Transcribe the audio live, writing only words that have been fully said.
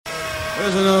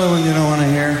There's another one you don't want to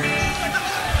hear.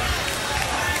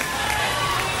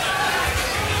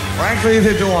 Frankly,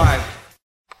 neither do I. 1,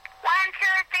 2,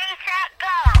 3, set,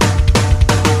 go.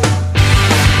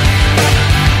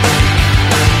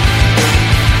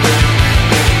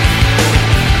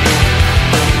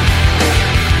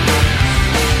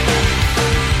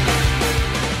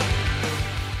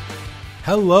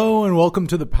 Hello and welcome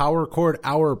to the Power Chord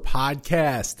Hour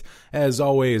podcast. As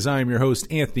always, I'm your host,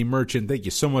 Anthony Merchant. Thank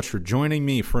you so much for joining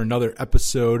me for another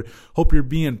episode. Hope you're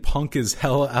being punk as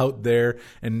hell out there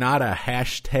and not a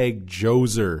hashtag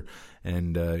Joser.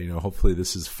 And, hopefully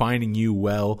this is finding you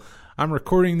well. I'm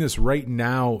recording this right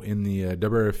now in the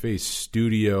WRFA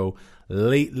studio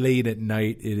late at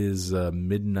night. It is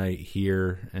midnight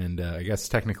here and I guess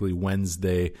technically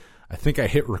Wednesday. I think I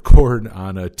hit record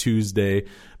on a Tuesday,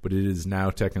 but it is now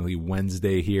technically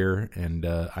Wednesday here, and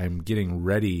I'm getting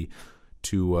ready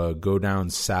to go down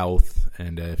south.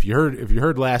 And if you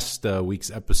heard last week's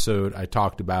episode, I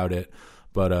talked about it.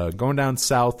 But going down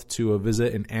south to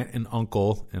visit an aunt and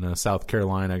uncle in South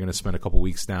Carolina. I'm going to spend a couple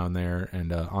weeks down there,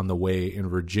 and on the way in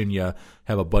Virginia,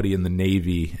 have a buddy in the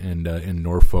Navy and in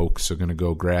Norfolk, so going to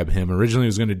go grab him. Originally, I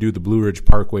was going to do the Blue Ridge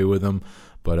Parkway with him,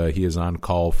 but he is on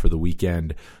call for the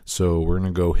weekend, so we're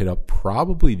going to go hit up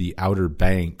probably the Outer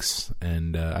Banks,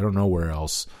 and I don't know where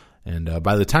else. And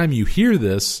by the time you hear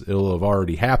this, it'll have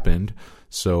already happened,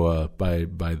 so by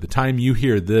the time you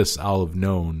hear this, I'll have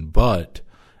known. But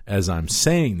as I'm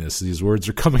saying this, these words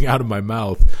are coming out of my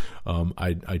mouth.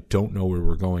 I don't know where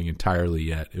we're going entirely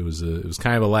yet. It was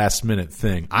kind of a last-minute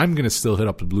thing. I'm going to still hit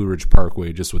up the Blue Ridge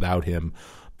Parkway just without him,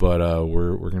 but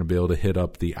we're going to be able to hit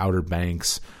up the Outer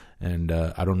Banks. And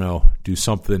I don't know, do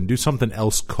something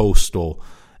else coastal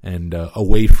and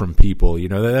away from people. You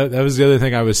know, that was the other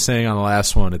thing I was saying on the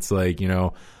last one. It's like, you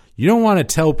don't want to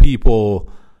tell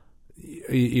people,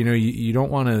 you don't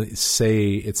want to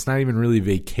say it's not even really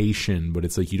vacation, but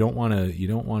it's like you don't want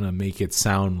to make it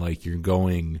sound like you're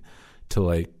going to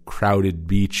like crowded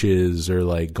beaches or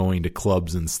like going to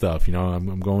clubs and stuff.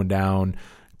 I'm going down.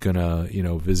 Gonna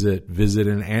visit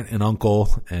an aunt and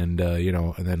uncle, and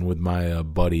and then with my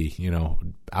buddy.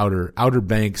 Outer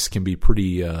Banks can be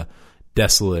pretty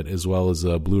desolate, as well as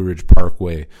Blue Ridge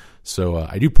Parkway. So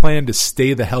I do plan to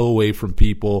stay the hell away from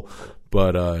people,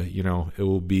 but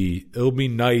it'll be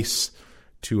nice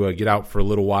to get out for a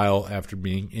little while after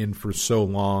being in for so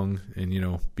long,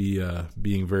 and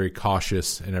being very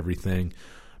cautious and everything.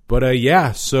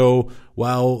 But so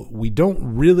while we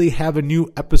don't really have a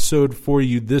new episode for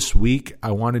you this week,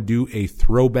 I want to do a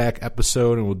throwback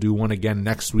episode, and we'll do one again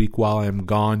next week while I'm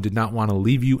gone. Did not want to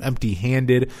leave you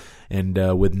empty-handed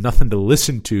and with nothing to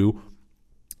listen to.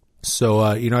 So,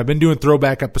 I've been doing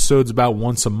throwback episodes about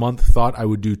once a month. Thought I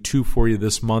would do 2 for you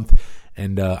this month.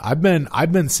 And I've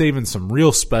been saving some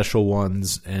real special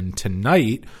ones. And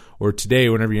tonight, or today,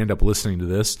 whenever you end up listening to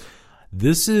this,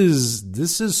 This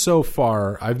is so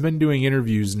far, I've been doing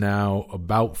interviews now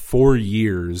about 4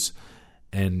 years,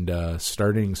 and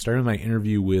starting my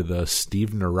interview with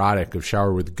Steve Neurotic of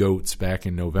Shower with Goats back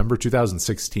in November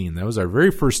 2016. That was our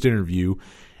very first interview.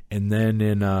 And then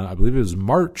in, I believe it was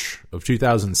March of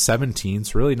 2017,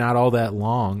 so really not all that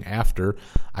long after,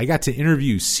 I got to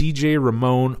interview CJ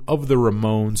Ramone of the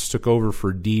Ramones, took over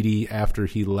for Dee Dee after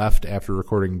he left after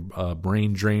recording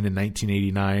Brain Drain in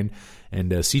 1989. And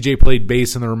CJ played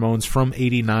bass in the Ramones from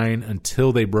 89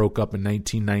 until they broke up in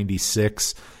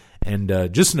 1996.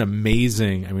 And just an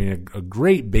amazing, a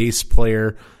great bass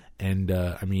player. And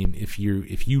if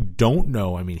you don't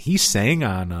know, he sang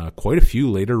on quite a few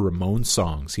later Ramones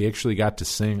songs. He actually got to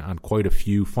sing on quite a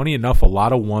few. Funny enough, a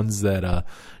lot of ones that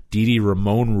Dee Dee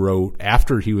Ramone wrote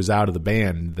after he was out of the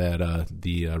band that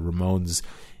the Ramones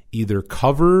either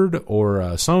covered,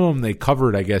 or some of them they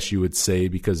covered, I guess you would say,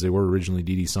 because they were originally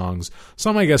Dee Dee songs.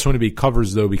 Some, I guess, wouldn't be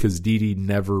covers, though, because Dee Dee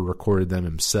never recorded them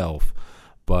himself.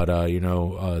 But,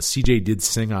 CJ did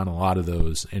sing on a lot of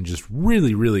those, and just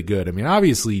really, really good.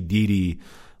 Obviously, Dee Dee,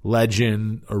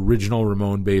 legend, original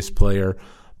Ramone bass player,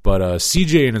 but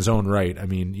CJ in his own right,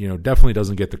 definitely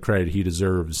doesn't get the credit he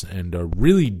deserves, and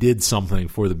really did something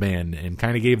for the band, and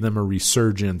kind of gave them a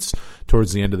resurgence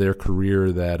towards the end of their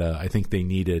career that I think they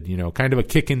needed. Kind of a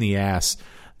kick in the ass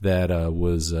that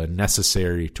was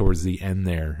necessary towards the end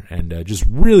there, and just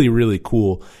really, really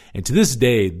cool. And to this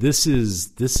day, this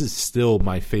is still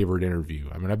my favorite interview.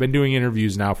 I've been doing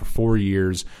interviews now for 4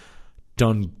 years,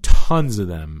 done tons of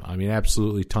them.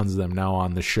 Absolutely tons of them now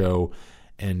on the show.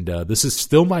 And this is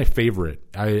still my favorite.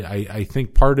 I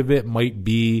think part of it might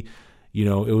be,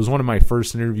 it was one of my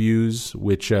first interviews,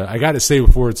 which I got to say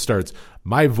before it starts,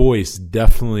 my voice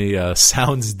definitely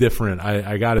sounds different.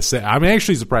 I got to say, I'm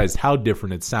actually surprised how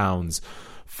different it sounds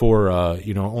for,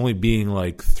 only being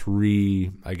like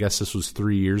I guess this was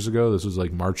 3 years ago. This was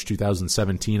like March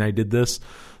 2017 I did this.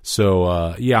 So,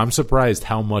 I'm surprised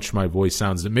how much my voice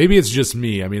sounds. Maybe it's just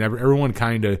me. I mean, everyone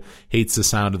kind of hates the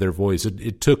sound of their voice.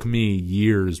 It took me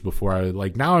years before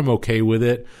now I'm okay with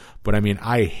it. But I mean,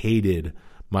 I hated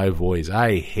my voice.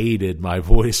 I hated my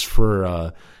voice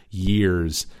for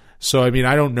years. So, I mean,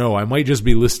 I don't know. I might just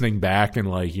be listening back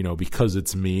and because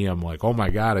it's me, I'm like, oh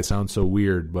my God, I sound so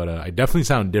weird. But I definitely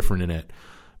sound different in it.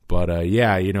 But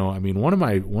one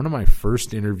of my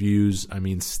first interviews,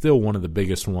 still one of the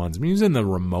biggest ones. He was in the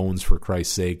Ramones, for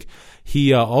Christ's sake.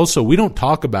 He also, we don't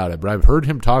talk about it, but I've heard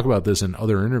him talk about this in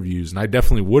other interviews, and I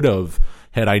definitely would have,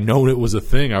 had I known it was a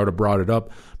thing, I would have brought it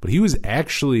up. But he was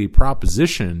actually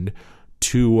propositioned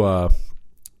to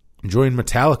join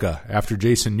Metallica after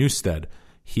Jason Newsted.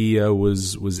 He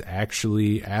was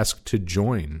actually asked to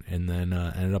join, and then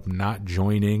ended up not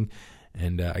joining.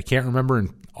 And I can't remember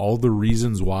all the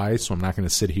reasons why, so I'm not going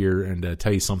to sit here and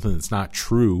tell you something that's not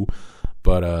true.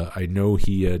 But I know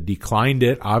he declined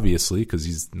it, obviously, because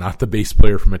he's not the bass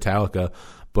player for Metallica.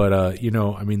 But,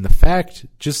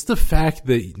 the fact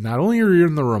that not only are you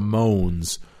in the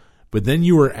Ramones, but then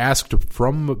you were asked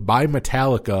by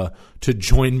Metallica to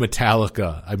join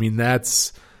Metallica. I mean,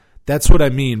 that's what I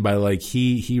mean by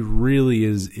he really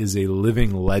is a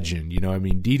living legend.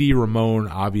 Dee Dee Ramone,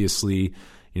 obviously,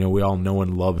 we all know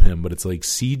and love him, but it's like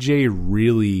CJ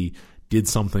really did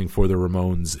something for the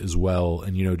Ramones as well.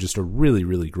 And, just a really,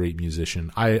 really great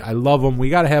musician. I love him. We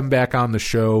got to have him back on the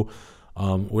show.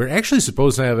 We're actually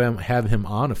supposed to have him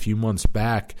on a few months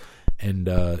back. And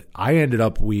I ended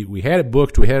up, we had it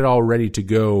booked. We had it all ready to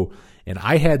go. And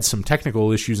I had some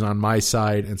technical issues on my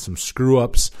side and some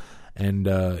screw-ups. And,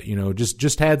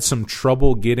 just had some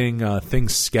trouble getting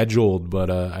things scheduled.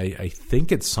 But I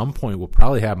think at some point we'll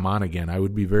probably have him on again. I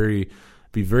would be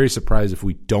very surprised if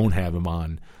we don't have him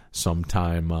on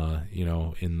sometime,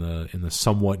 in the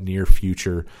somewhat near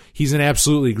future. He's an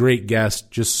absolutely great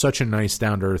guest, just such a nice,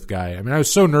 down-to-earth guy. I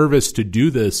was so nervous to do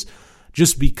this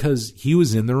just because he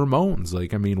was in the Ramones.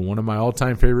 One of my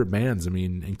all-time favorite bands.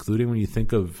 Including when you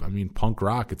think of, punk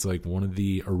rock, it's like one of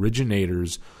the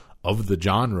originators of the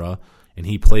genre, and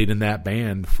he played in that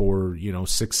band for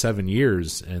 6-7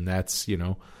 years, and that's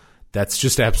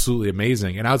just absolutely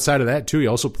amazing. And outside of that too, he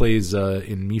also plays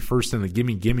in Me First and the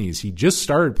Gimme Gimmes. He just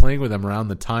started playing with them around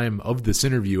the time of this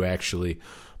interview, actually,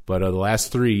 but the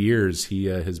last 3 years he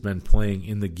has been playing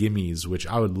in the Gimmes, which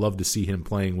I would love to see him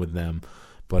playing with them.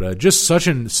 But just such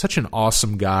an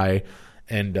awesome guy.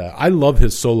 And I love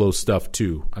his solo stuff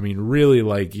too. Really,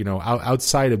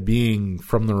 outside of being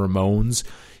from the Ramones,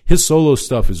 his solo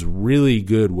stuff is really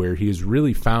good, where he has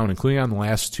really found, including on the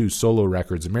last 2 solo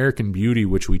records, American Beauty,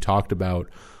 which we talked about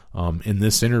in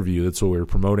this interview. That's what we were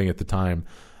promoting at the time.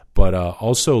 But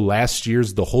also last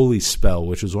year's The Holy Spell,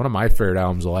 which was one of my favorite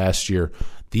albums of last year.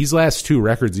 These last 2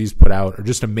 records he's put out are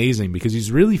just amazing, because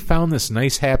he's really found this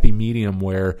nice happy medium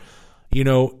where,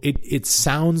 it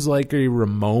sounds like a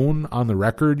Ramone on the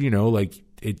record,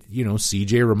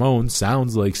 CJ Ramone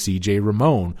sounds like CJ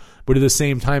Ramone, but at the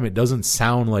same time, it doesn't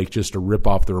sound like just a rip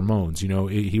off the Ramones.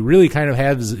 He really kind of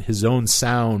has his own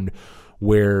sound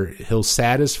where he'll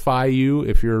satisfy you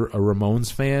if you're a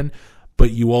Ramones fan, but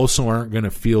you also aren't going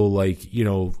to feel like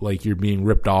you're being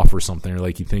ripped off or something, or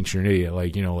like he thinks you're an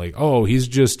idiot. Oh, he's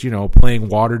just, playing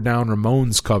watered down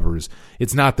Ramones covers.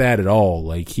 It's not that at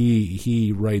all.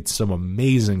 He writes some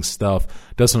amazing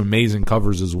stuff, does some amazing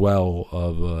covers as well,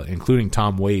 of including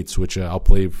Tom Waits, which I'll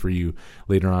play for you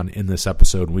later on in this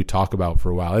episode, and we talk about for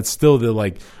a while. It's still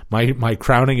my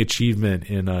crowning achievement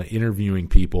in interviewing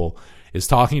people is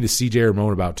talking to CJ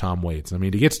Ramone about Tom Waits.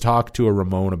 To get to talk to a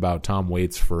Ramone about Tom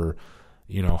Waits for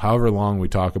however long we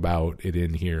talk about it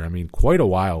in here, quite a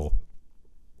while,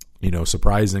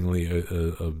 surprisingly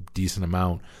a decent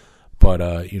amount,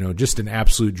 but, just an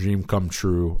absolute dream come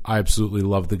true. I absolutely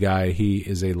love the guy. He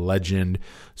is a legend.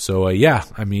 So,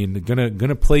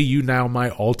 gonna play you now my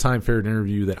all-time favorite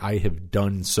interview that I have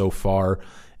done so far.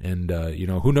 And,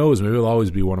 who knows, maybe it'll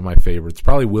always be one of my favorites.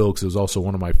 Probably will, because it was also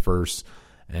one of my first.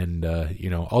 And,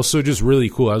 also just really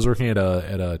cool. I was working at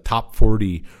a top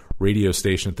 40 radio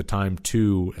station at the time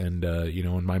too, and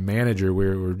and my manager,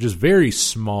 we're just very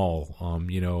small.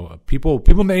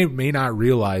 People may not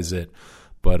realize it,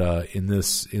 but in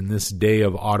this day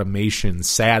of automation,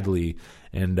 sadly,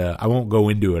 and I won't go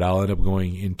into it. I'll end up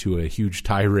going into a huge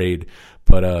tirade.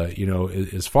 But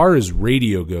as far as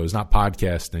radio goes, not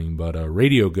podcasting, but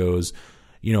radio goes,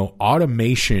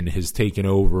 automation has taken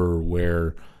over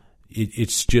where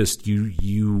it's just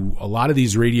you a lot of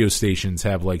these radio stations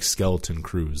have like skeleton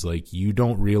crews. Like, you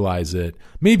don't realize it.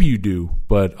 Maybe you do,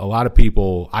 but a lot of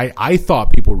people, I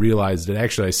thought people realized it.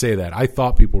 Actually, I say that. I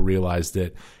thought people realized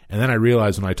it. And then I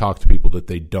realized when I talk to people that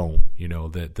they don't,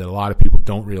 that a lot of people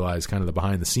don't realize kind of the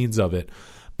behind the scenes of it.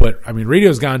 But I mean,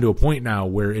 radio's gotten to a point now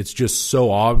where it's just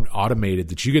so automated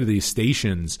that you get to these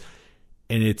stations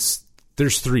and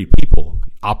there's 3 people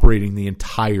operating the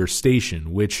entire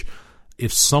station, which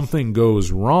if something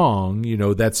goes wrong,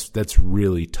 that's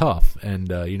really tough. And,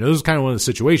 this is kind of one of the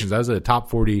situations. I was at a top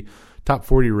 40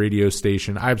 radio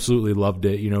station. I absolutely loved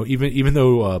it. Even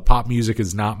though pop music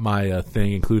is not my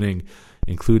thing, including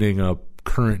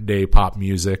current day pop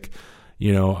music,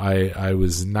 I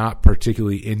was not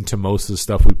particularly into most of the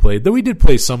stuff we played, though we did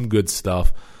play some good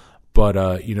stuff.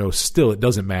 But, still, it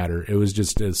doesn't matter. It was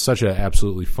just such a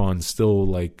absolutely fun, still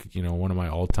like, one of my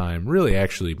all-time, really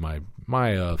actually my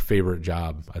favorite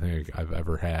job I think I've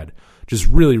ever had. Just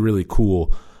really, really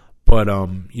cool. But,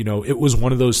 it was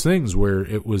one of those things where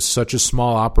it was such a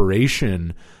small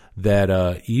operation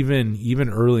that even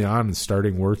early on in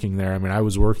starting working there, I mean, I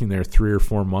was working there 3 or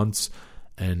 4 months.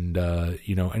 And,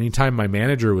 anytime my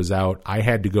manager was out, I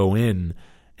had to go in.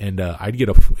 And I'd get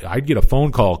a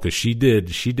phone call because she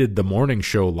did the morning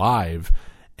show live,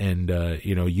 and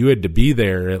you had to be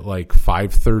there at like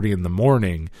 5:30 in the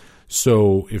morning.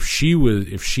 So if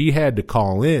she had to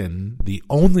call in, the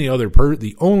only other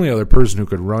person who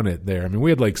could run it there. I mean, we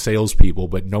had like salespeople,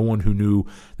 but no one who knew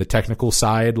the technical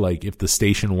side. Like if the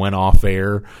station went off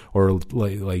air, or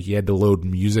like you had to load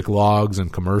music logs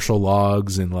and commercial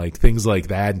logs and like things like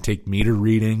that, and take meter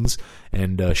readings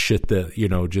and shit that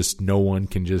just no one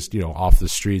can just off the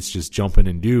streets just jump in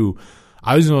and do.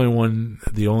 I was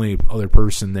the only other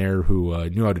person there who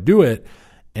knew how to do it.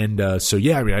 And so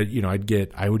yeah, I mean,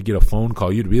 I would get a phone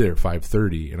call. You'd be there at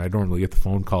 5:30, and I'd normally get the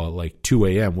phone call at like 2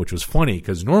 a.m., which was funny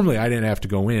because normally I didn't have to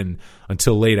go in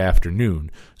until late afternoon.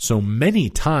 So many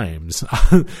times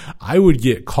I would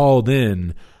get called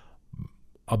in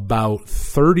about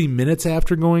 30 minutes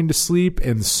after going to sleep,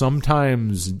 and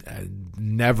sometimes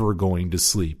never going to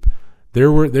sleep. There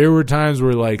were times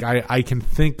where like I can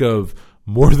think of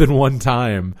more than one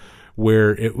time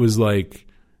where it was like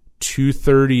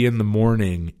 2:30 in the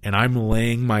morning and I'm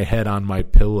laying my head on my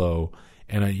pillow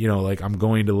and I'm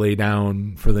going to lay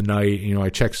down for the night. I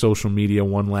check social media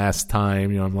one last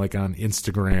time. I'm like on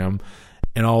Instagram,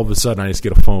 and all of a sudden I just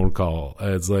get a phone call.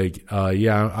 It's like,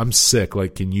 yeah, I'm sick.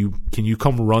 Like, can you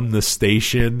come run the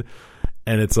station?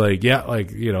 And it's like, yeah,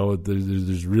 like,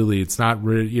 there's really, it's not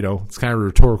really, it's kind of a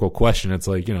rhetorical question. It's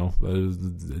like,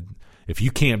 if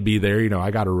you can't be there, I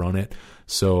got to run it.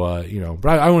 So,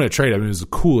 but I want to trade. I mean, it was the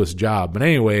coolest job. But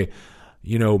anyway,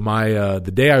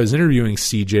 the day I was interviewing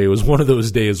CJ was one of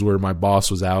those days where my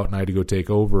boss was out and I had to go take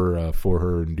over for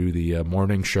her and do the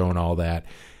morning show and all that.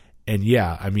 And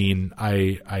yeah, I mean,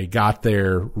 I got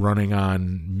there running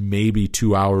on maybe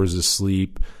 2 hours of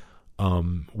sleep.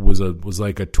 Was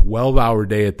like a 12-hour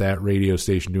day at that radio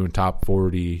station doing top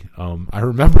 40. I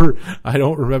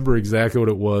don't remember exactly what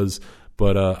it was,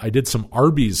 but I did some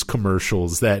Arby's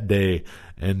commercials that day,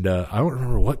 and I don't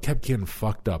remember what kept getting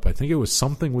fucked up. I think it was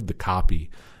something with the copy,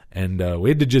 and we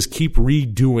had to just keep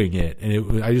redoing it.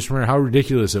 And I just remember how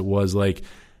ridiculous it was. Like,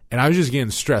 and I was just getting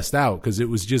stressed out because it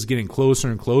was just getting closer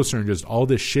and closer, and just all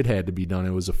this shit had to be done.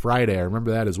 It was a Friday. I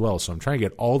remember that as well. So I'm trying to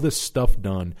get all this stuff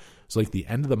done. It's like the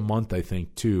end of the month, I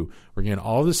think, too. We're getting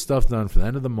all this stuff done for the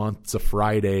end of the month. It's a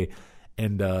Friday.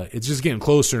 And it's just getting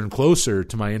closer and closer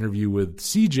to my interview with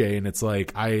CJ. And it's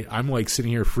like, I'm like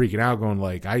sitting here freaking out going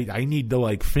like, I need to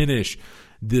like finish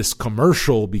this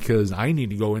commercial because I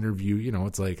need to go interview,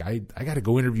 it's like, I got to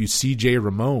go interview CJ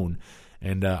Ramone.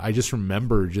 And I just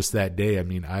remember just that day. I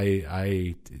mean,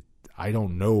 I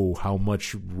don't know how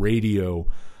much radio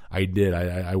I did.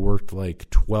 I worked like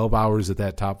 12 hours at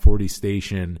that top 40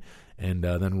 station. And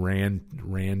then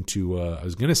ran to, I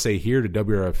was going to say here to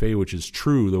WRFA, which is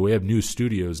true, though we have new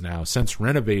studios now, since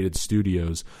renovated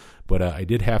studios. But I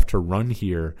did have to run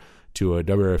here to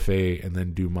WRFA and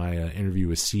then do my interview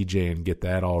with CJ and get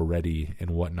that all ready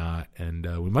and whatnot. And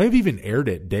we might have even aired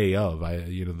it day of.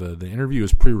 The interview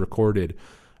was pre-recorded,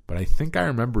 but I think I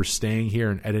remember staying here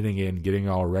and editing it and getting it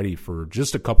all ready for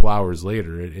just a couple hours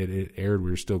later. It aired. We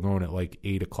were still going at like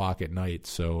 8 o'clock at night.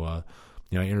 So,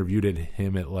 I interviewed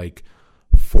him at like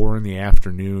 4 in the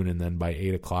afternoon, and then by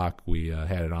 8 o'clock we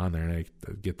had it on there, and I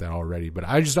get that all ready. But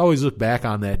I just always look back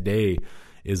on that day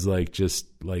is like just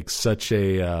like such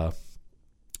a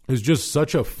it was just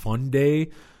such a fun day.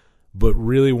 But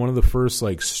really one of the first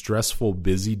like stressful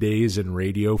busy days in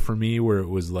radio for me, where it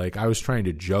was like I was trying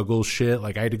to juggle shit.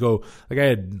 Like I had to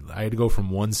go from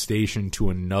one station to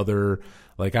another.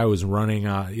 Like I was running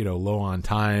low on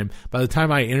time. By the time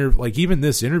like even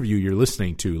this interview you're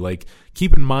listening to, like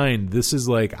keep in mind this is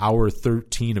like hour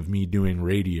 13 of me doing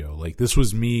radio. Like this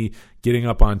was me getting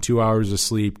up on 2 hours of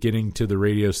sleep, getting to the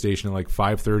radio station at like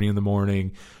 5:30 in the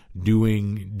morning,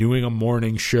 doing a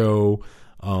morning show,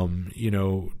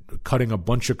 cutting a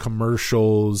bunch of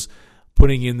commercials,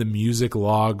 putting in the music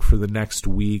log for the next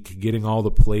week, getting all the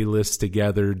playlists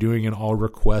together, doing an all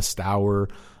request hour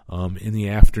in the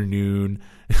afternoon,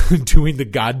 doing the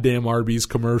goddamn Arby's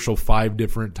commercial 5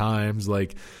 different times,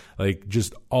 like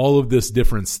just all of this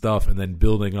different stuff, and then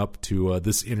building up to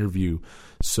this interview.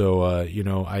 So,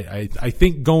 I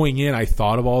think going in, I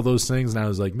thought of all those things, and I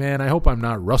was like, man, I hope I'm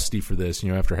not rusty for this,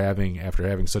 after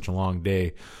having such a long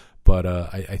day. But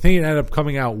I think it ended up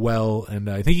coming out well, and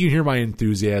I think you can hear my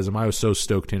enthusiasm. I was so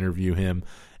stoked to interview him,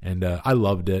 and I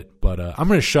loved it. But I'm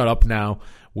going to shut up now.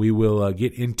 We will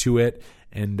get into it,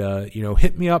 and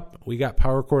hit me up. We got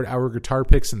Power Chord Hour guitar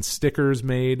picks and stickers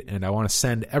made, and I want to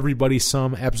send everybody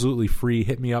some absolutely free.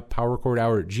 Hit me up,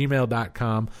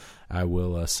 powerchordhour@gmail.com. I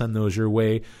will send those your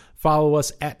way. Follow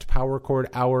us at Power Chord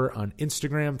Hour on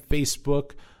Instagram,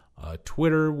 Facebook,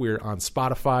 Twitter. We're on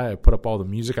Spotify. I put up all the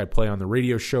music I play on the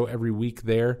radio show every week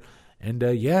there. And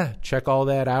check all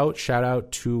that out. Shout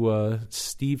out to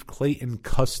Steve Clayton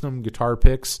Custom Guitar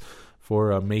Picks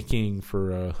for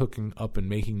hooking up and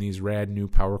making these rad new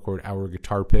Power Chord Hour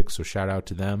guitar picks. So shout out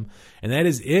to them. And that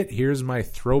is it. Here's my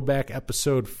throwback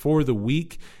episode for the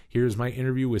week. Here's my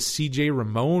interview with CJ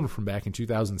Ramone from back in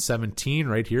 2017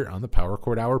 right here on the Power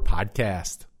Chord Hour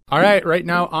podcast. All right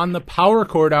now on the Power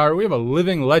Chord Hour, we have a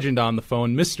living legend on the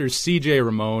phone, Mr. CJ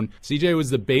Ramone. CJ was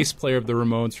the bass player of the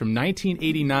Ramones from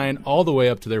 1989 all the way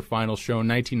up to their final show in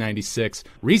 1996.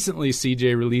 Recently,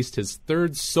 CJ released his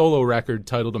third solo record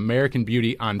titled American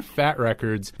Beauty on Fat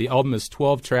Records. The album is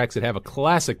 12 tracks that have a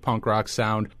classic punk rock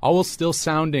sound, all while still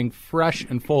sounding fresh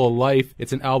and full of life.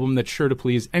 It's an album that's sure to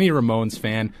please any Ramones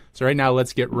fan. So right now,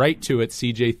 let's get right to it.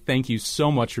 CJ, thank you so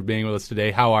much for being with us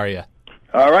today. How are you?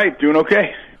 All right, doing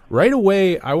okay. Right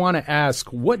away, I want to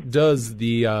ask, what does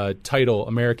the title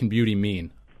American Beauty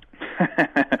mean?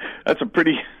 That's a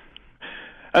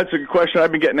good question.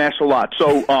 I've been getting asked a lot.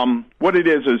 So what it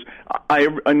is I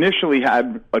initially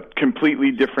had a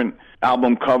completely different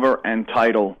album cover and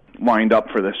title lined up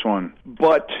for this one.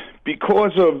 But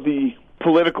because of the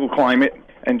political climate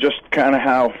and just kind of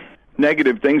how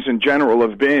negative things in general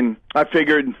have been, I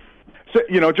figured,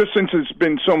 just since there's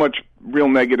been so much real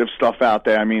negative stuff out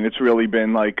there, I mean, it's really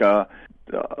been like a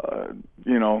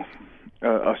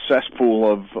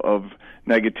cesspool of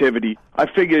negativity. I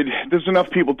figured there's enough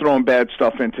people throwing bad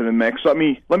stuff into the mix. Let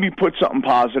me put something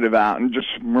positive out and just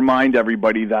remind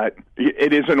everybody that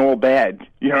it isn't all bad.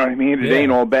 You know what I mean? It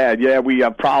ain't all bad. Yeah, we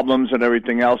have problems and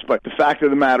everything else, but the fact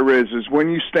of the matter is when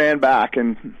you stand back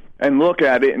and look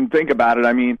at it and think about it,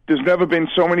 I mean, there's never been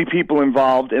so many people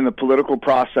involved in the political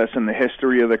process in the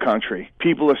history of the country.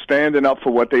 People are standing up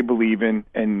for what they believe in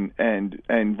and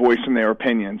voicing their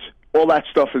opinions. All that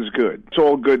stuff is good. It's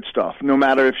all good stuff. No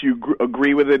matter if you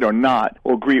agree with it or not,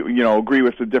 or agree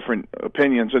with the different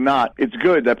opinions or not, it's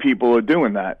good that people are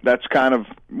doing that. That's kind of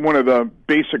one of the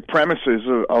basic premises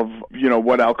of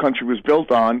what our country was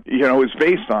built on, is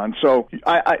based on. So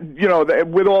I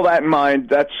with all that in mind,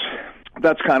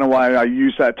 that's kind of why I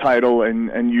use that title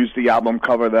and use the album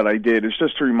cover that I did. It's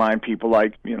just to remind people,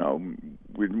 like,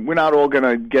 we're not all going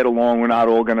to get along. We're not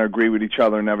all going to agree with each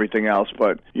other and everything else.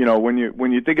 But, when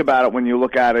you think about it, when you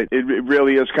look at it, it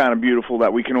really is kind of beautiful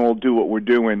that we can all do what we're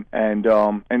doing and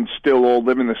still all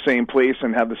live in the same place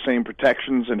and have the same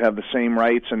protections and have the same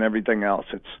rights and everything else.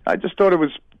 I just thought it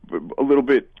was a little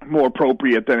bit more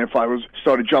appropriate than if I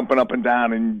started jumping up and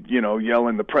down and,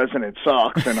 yelling the president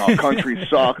sucks and our country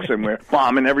sucks and we're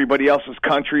bombing everybody else's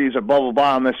countries and blah, blah,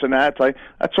 blah, and this and that.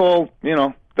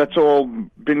 That's all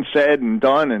been said and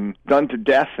done to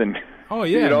death. And oh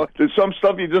yeah, there's some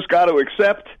stuff you just got to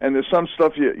accept, and there's some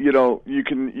stuff you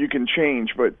can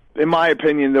change. But in my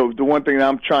opinion, the one thing that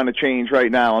I'm trying to change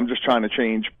right now, I'm just trying to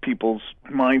change people's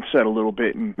mindset a little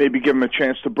bit and maybe give them a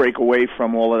chance to break away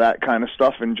from all of that kind of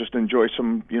stuff and just enjoy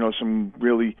some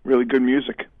really, really good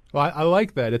music. Well, I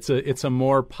like that. It's a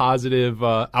more positive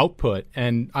output,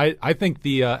 and I think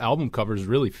the album cover is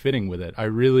really fitting with it. I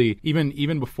really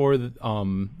even before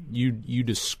you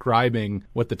describing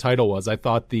what the title was, I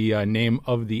thought the name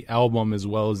of the album as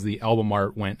well as the album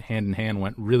art went hand in hand,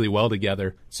 went really well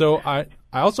together. So I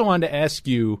also wanted to ask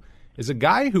you, As a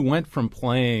guy who went from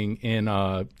playing in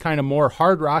kind of more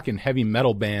hard rock and heavy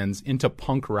metal bands into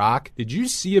punk rock, did you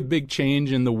see a big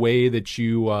change in the way that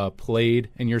you played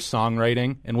and your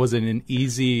songwriting? And was it an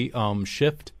easy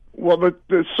shift? Well,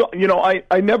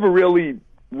 I never really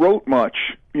wrote much.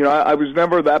 I was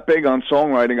never that big on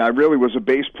songwriting. I really was a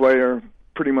bass player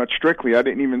pretty much strictly. I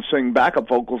didn't even sing backup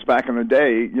vocals back in the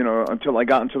day, until I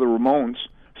got into the Ramones.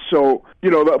 So,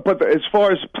 as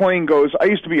far as playing goes, I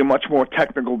used to be a much more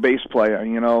technical bass player,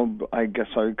 I guess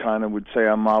I kind of would say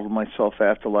I modeled myself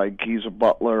after, like, Geezer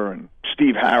Butler and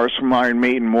Steve Harris from Iron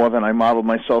Maiden more than I modeled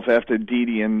myself after Dee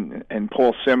Dee and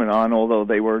Paul Simonon, although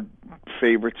they were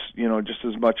favorites, just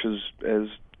as much as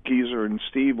Geezer and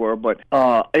Steve were. But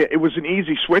it was an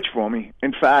easy switch for me.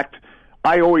 In fact,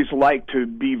 I always liked to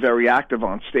be very active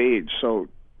on stage, so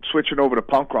switching over to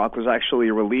punk rock was actually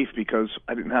a relief because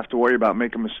I didn't have to worry about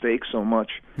making mistakes so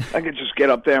much. I could just get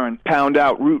up there and pound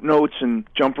out root notes and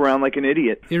jump around like an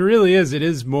idiot. It really is. It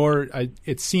is more,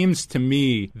 it seems to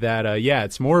me that,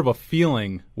 it's more of a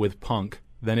feeling with punk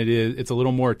than it is. It's a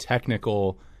little more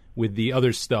technical with the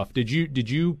other stuff. Did you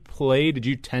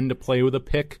tend to play with a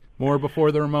pick more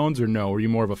before the Ramones, or no? Were you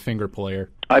more of a finger player?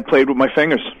 I played with my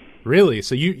fingers. Really?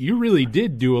 So you really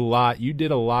did do a lot. You did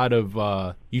a lot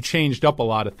of you changed up a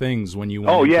lot of things when you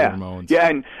went into the Ramones. Yeah,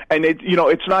 and it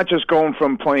it's not just going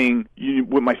from playing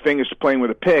with my fingers to playing with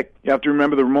a pick. You have to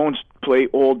remember the Ramones play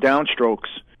all downstrokes,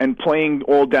 and playing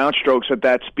all downstrokes at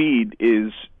that speed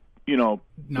is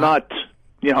not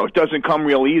it doesn't come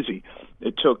real easy.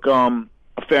 It took a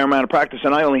fair amount of practice,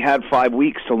 and I only had 5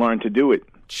 weeks to learn to do it.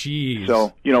 Jeez.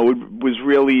 So it was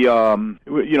really it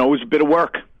was a bit of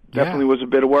work. Definitely was a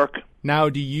bit of work. Now,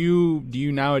 do you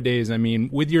nowadays, I mean,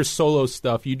 with your solo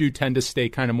stuff, you do tend to stay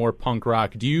kind of more punk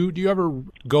rock. Do you ever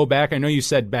go back? I know you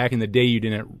said back in the day you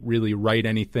didn't really write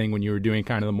anything when you were doing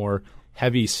kind of the more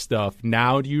heavy stuff.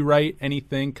 Now, do you write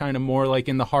anything kind of more like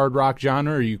in the hard rock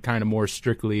genre, or are you kind of more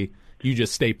strictly, you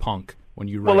just stay punk when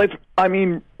you write? Well,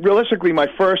 realistically, my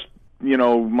first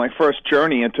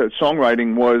journey into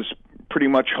songwriting was pretty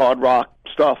much hard rock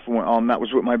stuff. That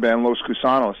was with my band Los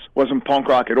Gusanos. Wasn't punk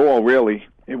rock at all, really.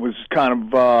 It was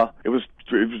kind of it was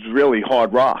really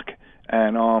hard rock,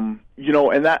 and and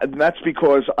that's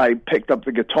because I picked up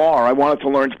the guitar. I wanted to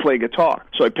learn to play guitar,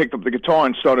 so I picked up the guitar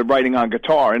and started writing on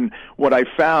guitar. And what I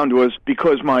found was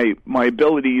because my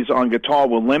abilities on guitar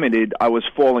were limited, I was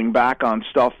falling back on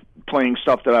playing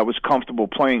stuff that I was comfortable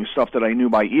playing, stuff that I knew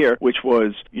by ear, which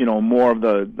was, more of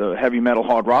the heavy metal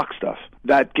hard rock stuff.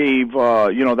 That gave,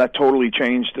 that totally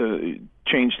changed the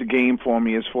game for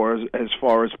me as far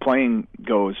as playing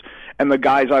goes. And the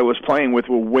guys I was playing with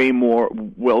were way more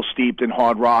well steeped in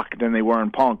hard rock than they were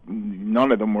in punk.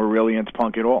 None of them were really into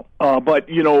punk at all. But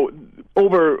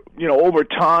over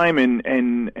time and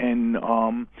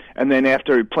then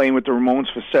after playing with the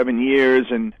Ramones for 7 years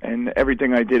and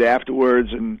everything I did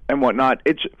afterwards and whatnot,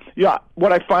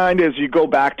 what I find is you go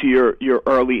back to your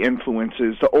early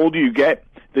influences. The older you get,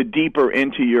 the deeper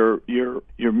into your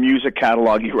music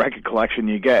catalog, your record collection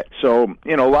you get. So,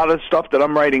 a lot of the stuff that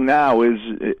I'm writing now is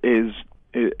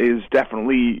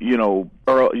definitely,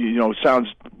 sounds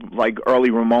like early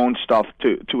Ramone stuff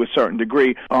to a certain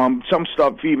degree. Some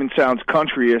stuff even sounds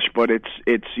countryish, but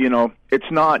it's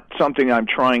not something I'm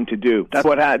trying to do.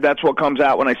 That's what comes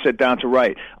out when I sit down to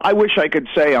write. I wish I could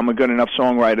say I'm a good enough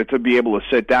songwriter to be able to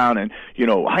sit down and,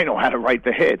 I know how to write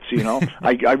the hits,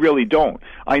 I really don't.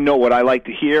 I know what I like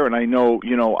to hear, and I know,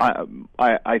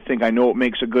 I think I know what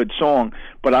makes a good song,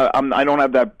 but I don't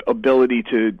have that ability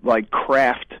to,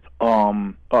 craft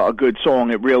a good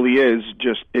song. It really is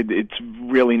just it's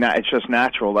really it's just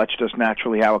natural. That's just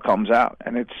naturally how it comes out,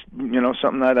 and it's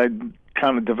something that I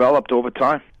kind of developed over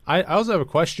time. I also have a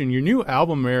question. Your new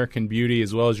album, American Beauty,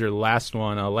 as well as your last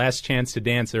one, Last Chance to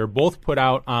Dance, they're both put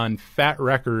out on Fat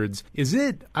Records. Is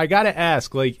it, I gotta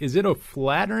ask, is it a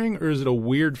flattering or is it a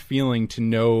weird feeling to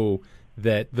know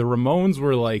that the Ramones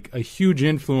were a huge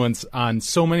influence on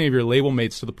so many of your label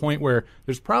mates, to the point where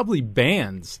there's probably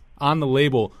bands on the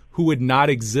label who would not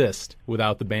exist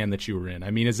without the band that you were in?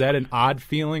 I mean, is that an odd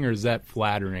feeling or is that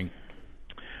flattering?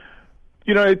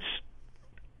 It's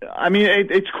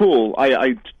cool.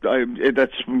 I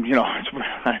that's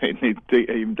I didn't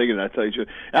even think of that. Tell you,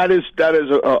 that is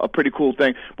a pretty cool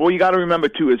thing. But what you got to remember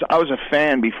too is I was a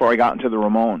fan before I got into the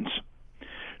Ramones,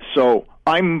 so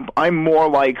I'm more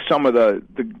like some of the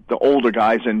older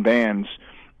guys in bands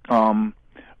than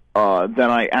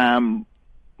I am.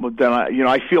 But then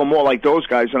I feel more like those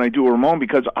guys than I do a Ramone,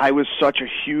 because I was such a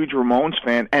huge Ramones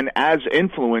fan and as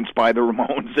influenced by the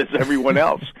Ramones as everyone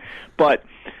else. But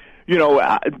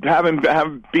having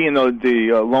being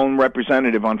the lone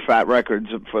representative on Fat Records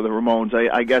for the Ramones,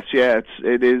 I guess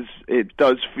it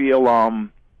does feel I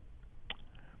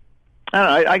don't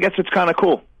know, I guess it's kind of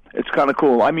cool. It's kind of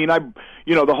cool. I mean,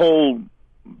 the whole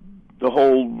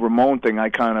Ramone thing, I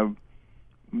kind of,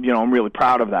 I'm really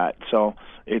proud of that. So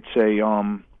it's it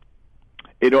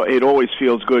always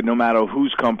feels good no matter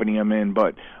whose company I'm in.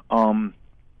 But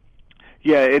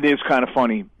yeah, it is kind of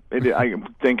funny.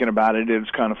 I'm thinking about it.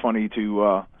 It's kind of funny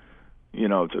to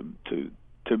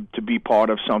to be part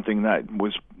of something that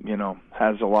was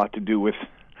has a lot to do with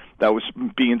that was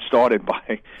being started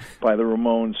by the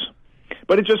Ramones.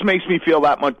 But it just makes me feel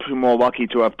that much more lucky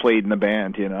to have played in the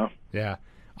band. Yeah.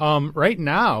 Right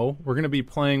now, we're going to be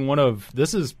playing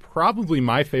this is probably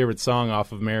my favorite song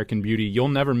off of American Beauty, You'll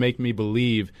Never Make Me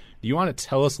Believe. Do you want to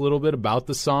tell us a little bit about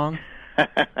the song?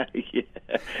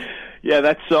 Yeah,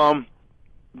 that's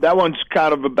that one's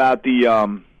kind of about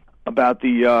the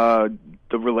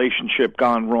relationship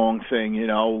gone wrong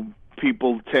thing.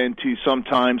 People tend to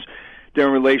sometimes, they're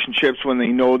in relationships when they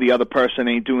know the other person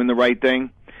ain't doing the right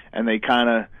thing, and they kind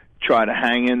of try to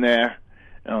hang in there.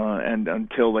 And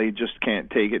until they just can't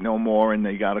take it no more, and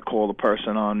they got to call the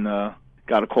person on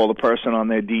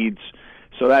their deeds.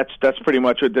 So that's pretty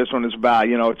much what this one is about.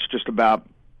 It's just about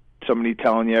somebody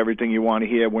telling you everything you want to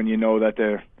hear when you know that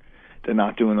they're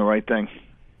not doing the right thing.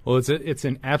 Well, it's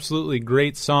an absolutely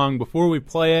great song. Before we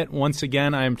play it, once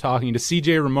again, I am talking to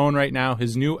CJ Ramone right now.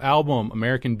 His new album,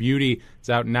 American Beauty, is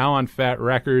out now on Fat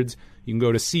Records. You can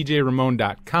go to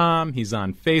cjramone.com. He's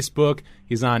on Facebook.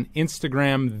 He's on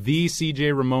Instagram, the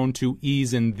CJ Ramone, 2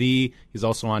 E's in the. He's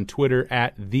also on Twitter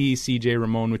at the CJ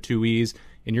Ramone with 2 E's.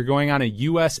 And you're going on a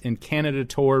U.S. and Canada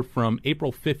tour from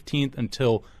April 15th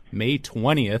until May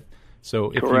 20th.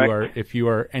 So if you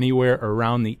are anywhere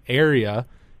around the area,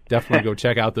 definitely go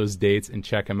check out those dates and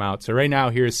check them out. So right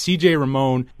now, here's CJ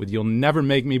Ramone with You'll Never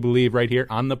Make Me Believe right here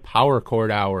on the Power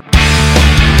Chord Hour.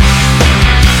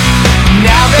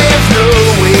 Now there's no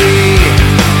way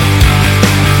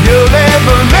you'll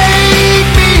ever make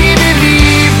me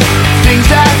believe things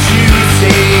that you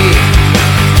say.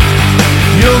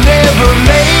 You'll never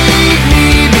make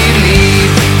me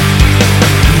believe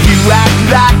you act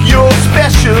like you're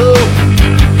special.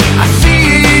 I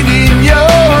see it in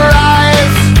your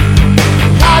eyes.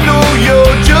 I know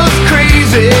you're just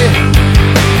crazy.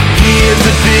 Here's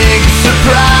a big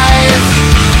surprise.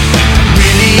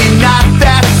 Really not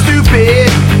that stupid,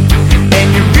 and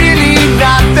you're really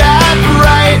not that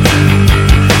bright.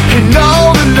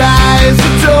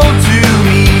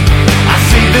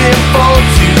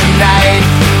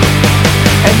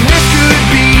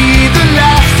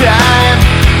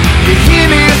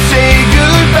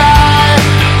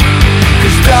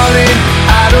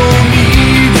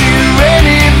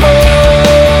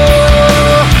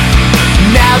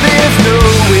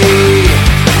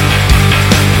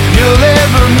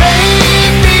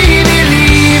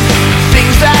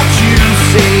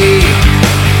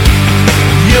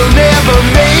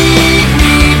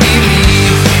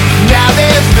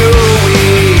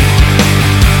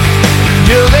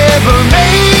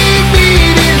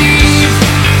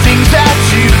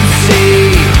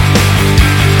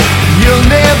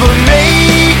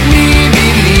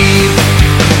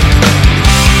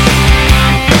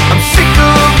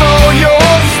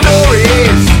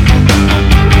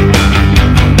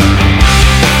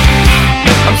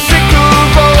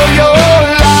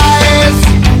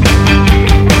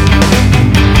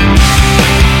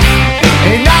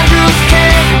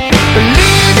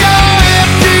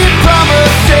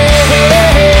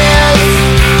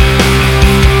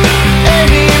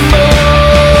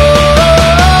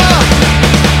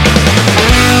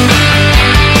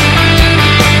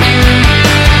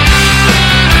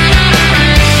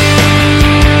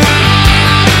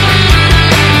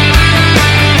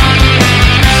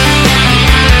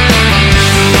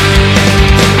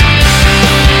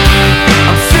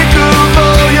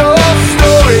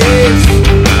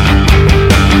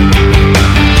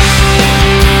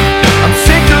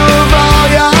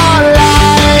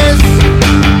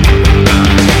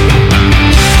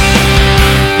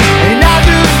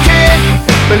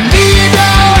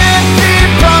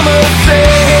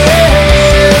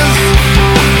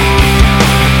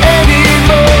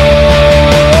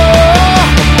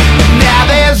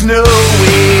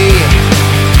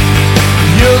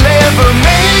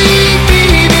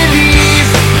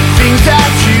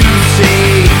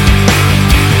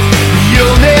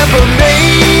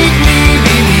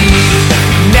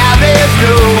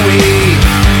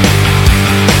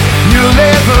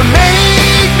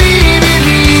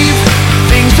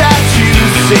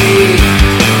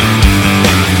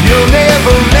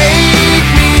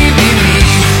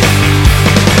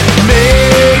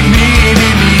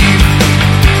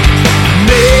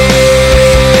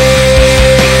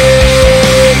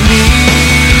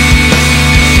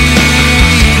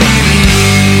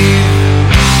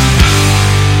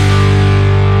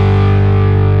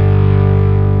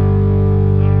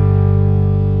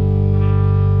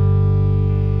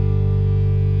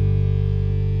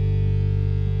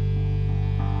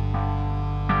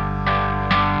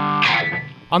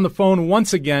 On the phone,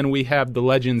 once again, we have the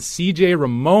legend CJ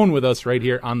Ramone with us right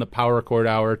here on the Power Chord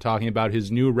Hour, talking about his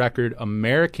new record,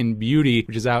 American Beauty,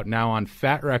 which is out now on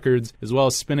Fat Records, as well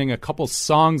as spinning a couple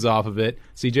songs off of it.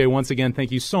 CJ, once again,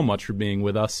 thank you so much for being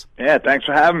with us. Yeah, thanks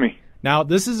for having me. Now,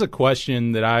 this is a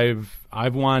question that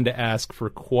I've wanted to ask for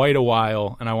quite a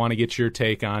while, and I want to get your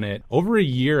take on it. Over a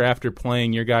year after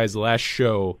playing your guys' last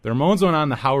show, the Ramones went on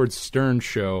the Howard Stern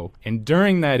show, and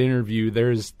during that interview,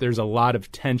 there's a lot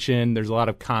of tension, there's a lot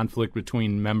of conflict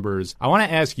between members. I want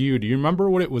to ask you, do you remember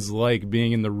what it was like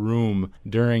being in the room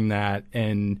during that,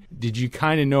 and did you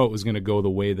kind of know it was going to go the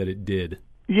way that it did?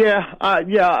 Yeah, I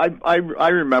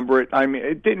remember it. I mean,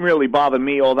 it didn't really bother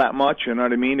me all that much. You know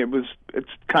what I mean? It's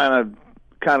kind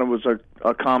of was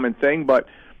a common thing. But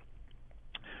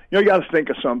you got to think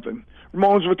of something.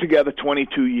 Ramones were together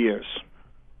 22 years.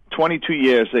 22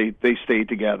 years they stayed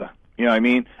together. You know what I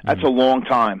mean? That's a long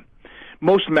time.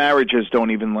 Most marriages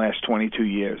don't even last 22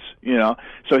 years. You know,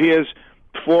 so here's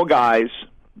four guys,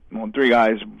 well, three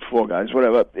guys, four guys,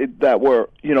 whatever, that were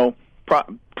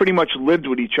pretty much lived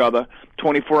with each other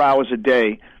 24 hours a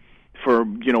day for,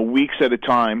 weeks at a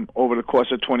time over the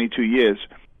course of 22 years.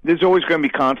 There's always going to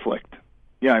be conflict.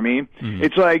 You know what I mean? Mm-hmm.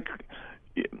 It's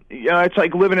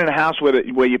like living in a house where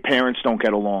your parents don't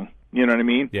get along. You know what I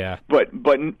mean? Yeah. But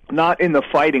not in the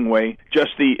fighting way,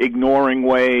 just the ignoring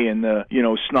way and the,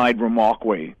 snide remark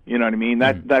way. You know what I mean?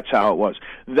 That's how it was.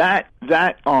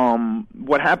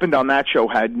 What happened on that show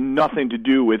had nothing to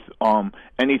do with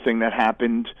anything that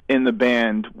happened in the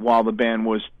band while the band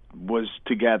was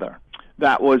together.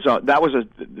 That was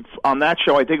on that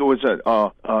show. I think it was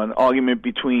an argument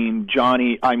between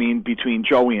Joey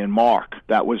and Mark.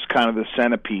 That was kind of the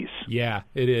centerpiece. Yeah,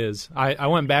 it is. I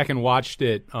went back and watched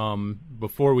it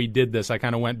before we did this. I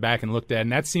kind of went back and looked at it,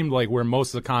 and that seemed like where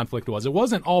most of the conflict was. It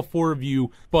wasn't all four of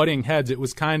you butting heads. It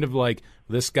was kind of like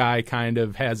this guy kind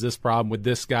of has this problem with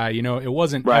this guy. It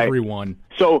wasn't right. Everyone.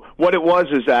 So what it was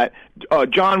is that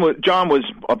John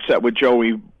was upset with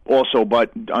Joey also, but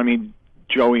I mean,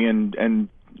 Joey and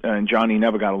Johnny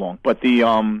never got along. But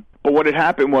but what had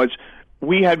happened was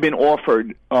we had been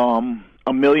offered $1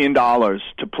 million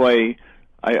to play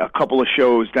a couple of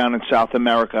shows down in South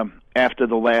America after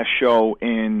the last show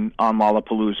on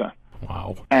Lollapalooza.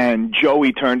 Wow. And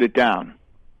Joey turned it down.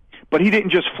 But he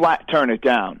didn't just flat turn it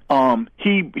down.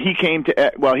 He came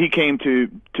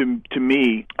to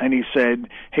me and he said,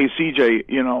 "Hey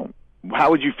CJ,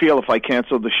 how would you feel if I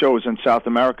canceled the shows in South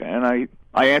America?" And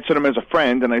I answered him as a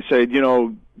friend, and I said,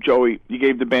 Joey, you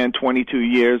gave the band 22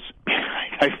 years.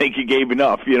 I think you gave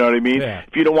enough, you know what I mean? Yeah.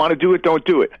 If you don't want to do it, don't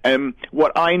do it. And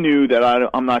what I knew that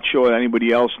I'm not sure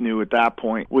anybody else knew at that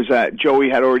point was that Joey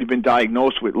had already been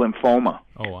diagnosed with lymphoma.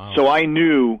 Oh, wow. So I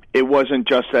knew it wasn't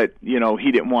just that,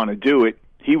 he didn't want to do it.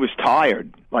 He was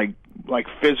tired, like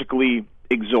physically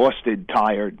exhausted,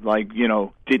 tired,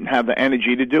 didn't have the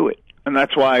energy to do it. And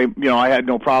that's why, I had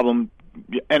no problem.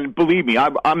 And believe me,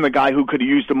 I'm the guy who could have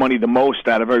used the money the most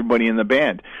out of everybody in the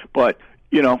band. But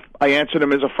I answered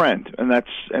him as a friend, and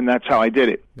that's how I did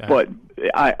it. Yeah. But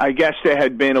I guess there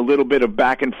had been a little bit of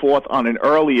back and forth on an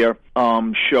earlier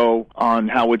show on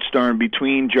Howard Stern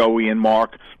between Joey and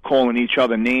Mark, calling each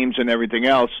other names and everything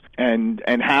else. And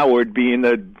Howard, being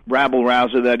the rabble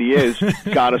rouser that he is,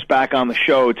 got us back on the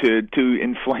show to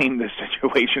inflame the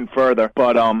situation further.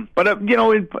 But I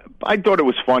thought it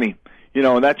was funny.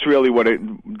 That's really what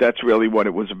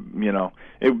it was.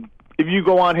 If you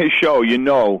go on his show,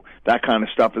 that kind of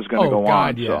stuff is going to go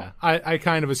God, on. Yeah. So. I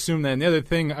kind of assume that. And the other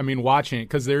thing, watching it,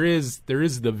 because there is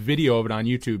the video of it on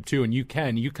YouTube too, and you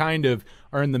kind of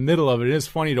are in the middle of it. It is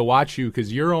funny to watch you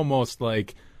because you're almost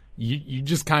like you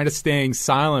just kind of staying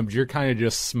silent, but you're kind of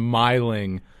just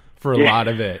smiling for a lot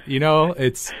of it.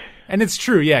 It's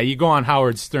true. Yeah, you go on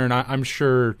Howard Stern. I'm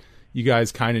sure you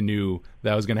guys kind of knew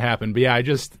that was going to happen. But yeah,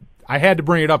 I had to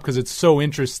bring it up because it's so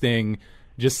interesting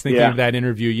just thinking of that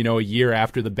interview, a year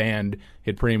after the band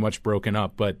had pretty much broken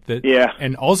up.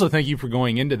 And also thank you for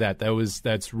going into that.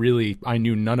 That's really, I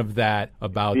knew none of that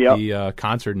about the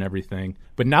concert and everything.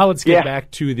 But now let's get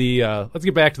back to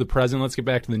the present. Let's get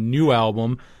back to the new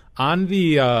album. On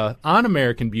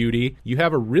American Beauty, you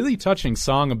have a really touching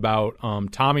song about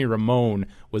Tommy Ramone.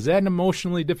 Was that an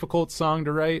emotionally difficult song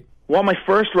to write? Well, my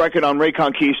first record on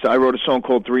Reconquista, I wrote a song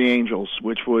called Three Angels,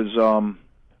 which was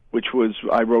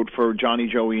I wrote for Johnny,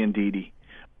 Joey, and Dee Dee.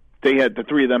 The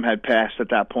three of them had passed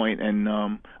at that point, and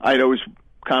I'd always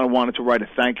kind of wanted to write a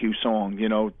thank you song,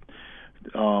 to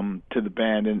the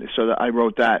band, and so I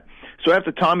wrote that. So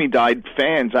after Tommy died,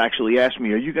 fans actually asked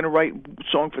me, "Are you going to write a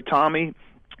song for Tommy?"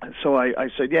 So I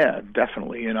said, "Yeah,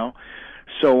 definitely."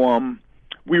 So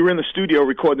we were in the studio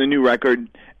recording the new record,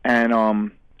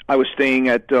 and I was staying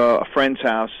at a friend's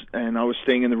house, and I was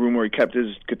staying in the room where he kept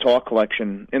his guitar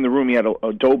collection. In the room, he had a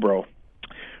dobro.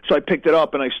 So I picked it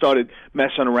up and I started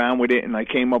messing around with it, and I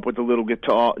came up with the little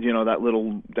guitar, that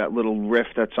little riff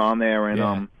that's on there,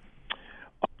 and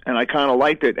I kind of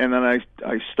liked it. And then I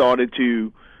started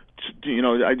to,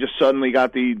 I just suddenly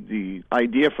got the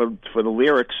idea for the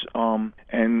lyrics,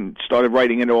 and started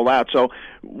writing it all out. So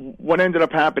what ended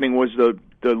up happening was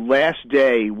the last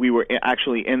day we were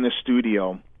actually in the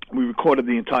studio. We recorded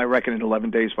the entire record in 11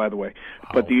 days, by the way. Wow.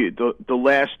 But the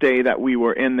last day that we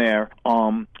were in there,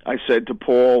 I said to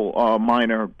Paul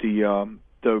Miner,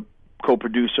 the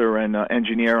co-producer and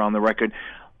engineer on the record,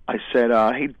 I said,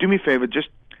 hey, do me a favor, just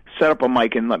set up a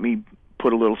mic and let me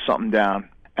put a little something down.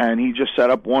 And he just set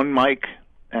up one mic,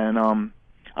 and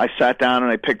I sat down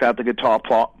and I picked out the guitar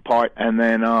part, and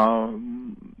then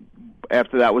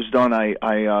after that was done,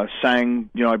 I sang,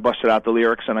 I busted out the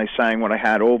lyrics and I sang what I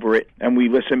had over it, and we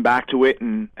listened back to it,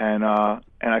 and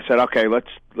I said, okay, let's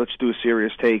do a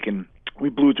serious take, and we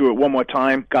blew through it one more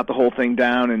time, got the whole thing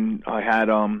down, and I had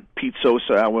Pete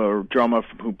Sosa, our drummer,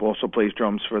 who also plays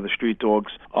drums for the Street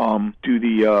Dogs, do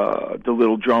the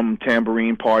little drum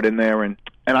tambourine part in there, and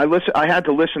I had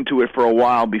to listen to it for a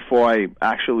while before I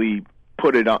actually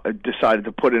decided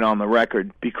to put it on the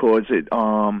record, because it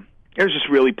was just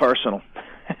really personal.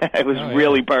 It was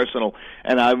really personal,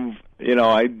 and I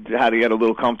had to get a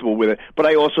little comfortable with it. But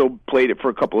I also played it for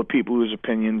a couple of people whose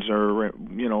opinions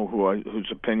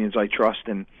whose opinions I trust,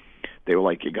 and they were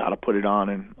like, "You got to put it on."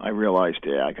 And I realized,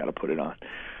 I got to put it on.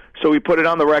 So we put it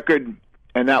on the record,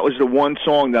 and that was the one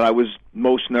song that I was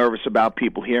most nervous about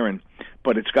people hearing.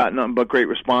 But it's got nothing but great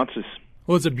responses.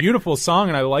 Well, it's a beautiful song,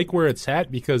 and I like where it's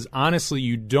at because honestly,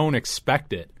 you don't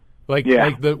expect it.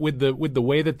 With the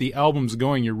way that the album's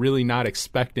going, you're really not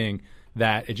expecting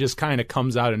that. It just kind of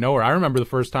comes out of nowhere. I remember the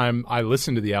first time I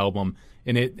listened to the album,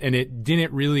 and it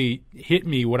didn't really hit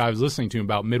me what I was listening to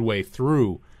about midway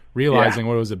through, realizing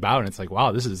what it was about. And it's like,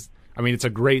 wow, it's a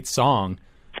great song.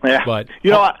 Yeah, but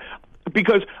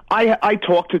because I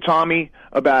talked to Tommy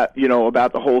about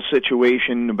the whole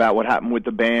situation, about what happened with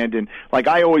the band, and like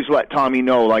I always let Tommy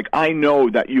know, I know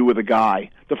that you were the guy.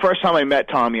 The first time I met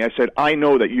Tommy, I said, I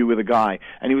know that you were the guy.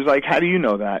 And he was like, how do you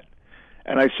know that?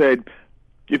 And I said,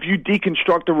 if you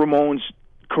deconstruct the Ramones'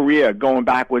 career going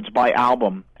backwards by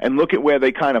album and look at where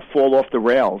they kind of fall off the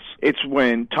rails, it's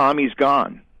when Tommy's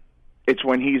gone. It's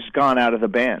when he's gone out of the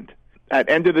band. At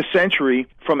end of the century,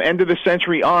 from end of the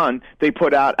century on, they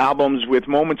put out albums with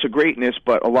moments of greatness,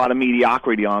 but a lot of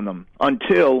mediocrity on them,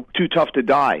 until Too Tough to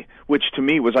Die, which to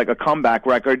me was like a comeback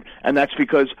record, and that's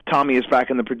because Tommy is back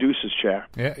in the producer's chair.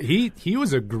 Yeah, he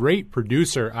was a great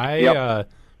producer.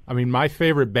 My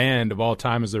favorite band of all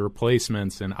time is The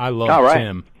Replacements, and I love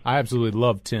Tim. I absolutely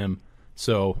love Tim.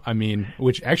 So,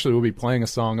 which actually we'll be playing a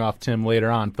song off Tim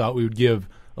later on. Thought we would give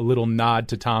a little nod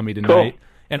to Tommy tonight. Cool.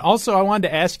 And also, I wanted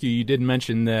to ask you did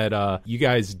mention that you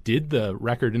guys did the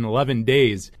record in 11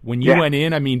 days. When you went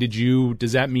in,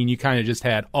 does that mean you kind of just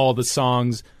had all the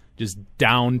songs just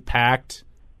down-packed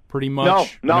pretty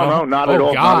much? No, not at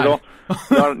all. God.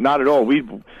 Not at all.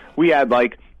 We had a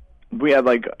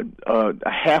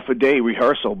half a day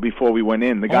rehearsal before we went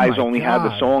in. The guys only had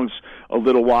the songs a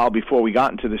little while before we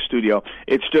got into the studio.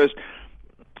 It's just,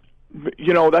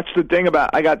 that's the thing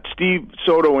about, I got Steve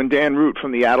Soto and Dan Root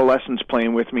from the Adolescents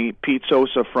playing with me, Pete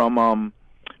Sosa from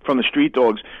the Street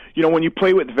Dogs. When you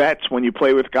play with vets, when you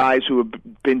play with guys who have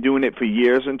been doing it for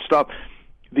years and stuff,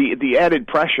 the added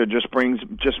pressure just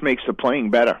makes the playing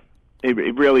better.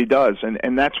 It really does,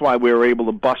 and that's why we were able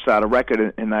to bust out a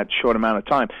record in that short amount of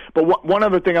time. But one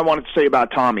other thing I wanted to say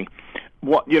about Tommy,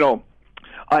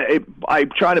 I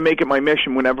try to make it my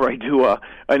mission whenever I do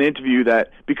an interview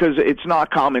that, because it's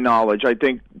not common knowledge. I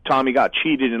think Tommy got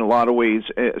cheated in a lot of ways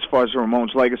as far as the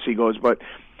Ramones' legacy goes, but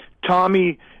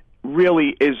Tommy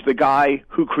really is the guy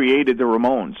who created the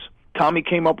Ramones. Tommy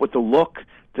came up with the look,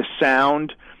 the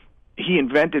sound. He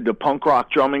invented the punk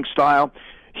rock drumming style.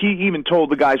 He even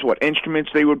told the guys what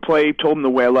instruments they would play, told them to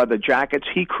wear leather jackets.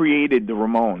 He created the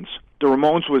Ramones. The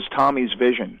Ramones was Tommy's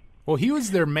vision. Well, he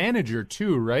was their manager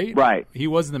too, right? Right. He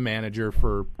was the manager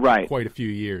for quite a few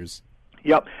years.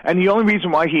 Yep. And the only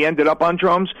reason why he ended up on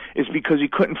drums is because he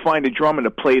couldn't find a drummer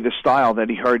to play the style that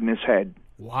he heard in his head.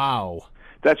 Wow.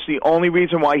 That's the only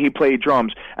reason why he played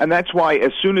drums. And that's why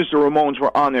as soon as the Ramones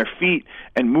were on their feet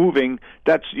and moving,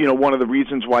 that's, one of the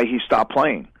reasons why he stopped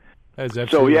playing. That's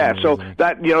absolutely amazing. So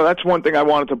that, that's one thing I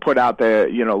wanted to put out there,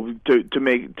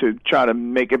 to try to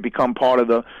make it become part of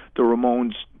the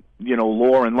Ramones,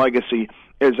 lore and legacy,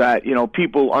 is that,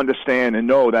 people understand and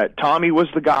know that Tommy was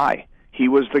the guy. He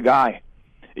was the guy.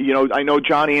 I know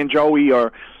Johnny and Joey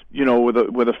are, with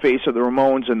the face of the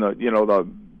Ramones and the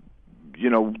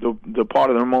part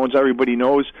of the Ramones everybody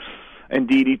knows, and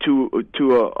Dee Dee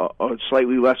to a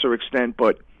slightly lesser extent,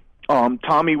 but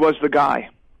Tommy was the guy.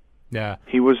 Yeah,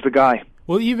 he was the guy.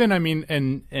 Well, even, I mean,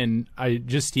 and I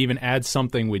just even add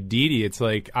something with Dee Dee. It's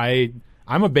like I'm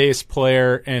a bass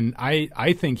player, and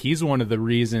I think he's one of the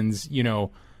reasons,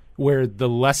 where the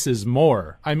less is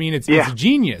more. I mean, it's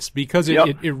genius because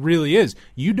it really is.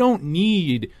 You don't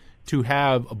need to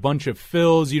have a bunch of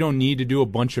fills. You don't need to do a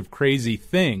bunch of crazy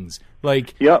things.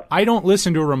 Like, I don't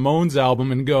listen to a Ramones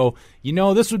album and go,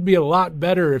 this would be a lot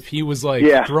better if he was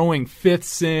like throwing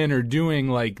fifths in or doing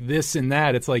like this and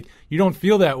that. It's like, you don't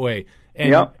feel that way.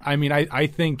 And I mean, I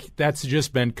think that's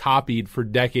just been copied for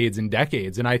decades and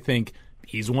decades. And I think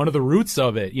he's one of the roots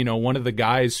of it, one of the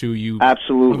guys who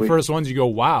absolutely, one of the first ones you go,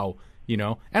 wow,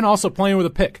 and also playing with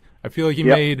a pick. I feel like he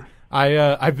made,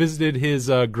 I visited his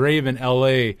grave in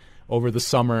L.A. over the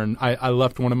summer, and I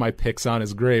left one of my picks on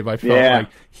his grave. I felt like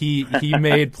he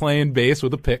made playing bass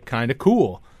with a pick kind of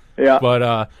cool. Yeah.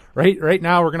 But right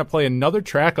now we're going to play another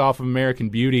track off of American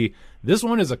Beauty. This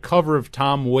one is a cover of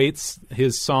Tom Waits,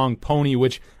 his song Pony,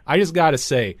 which I just got to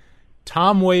say,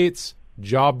 Tom Waits,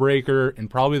 Jawbreaker, and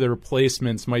probably the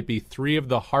Replacements might be three of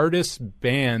the hardest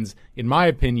bands, in my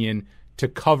opinion, to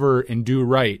cover and do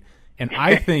right. And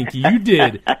I think you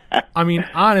did. I mean,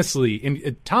 honestly,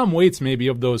 and Tom Waits maybe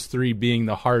of those three being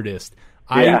the hardest.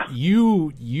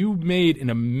 You made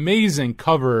an amazing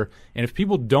cover, and if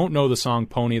people don't know the song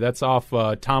Pony, that's off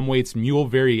Tom Waits' Mule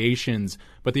Variations,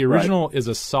 but the original is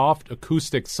a soft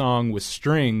acoustic song with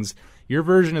strings. Your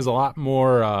version is a lot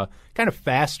more kind of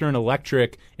faster and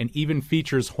electric, and even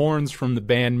features horns from the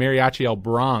band Mariachi El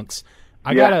Bronx.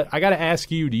 I gotta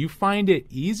ask you, do you find it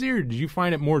easier, or do you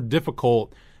find it more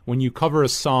difficult when you cover a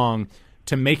song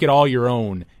to make it all your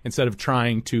own instead of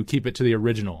trying to keep it to the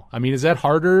original? I mean, is that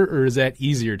harder or is that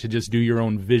easier to just do your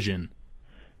own vision?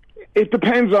 It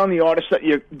depends on the artist that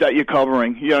you're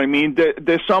covering. You know what I mean?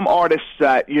 There's some artists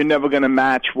that you're never going to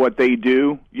match what they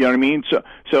do. You know what I mean?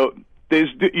 So there's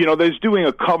doing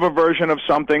a cover version of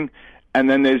something, and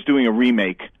then there's doing a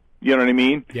remake. You know what I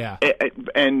mean? Yeah.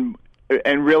 And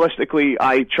realistically,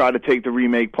 I try to take the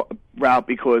remake route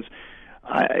because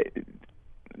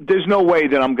there's no way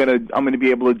that I'm gonna be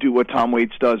able to do what Tom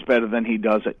Waits does better than he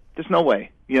does it. There's no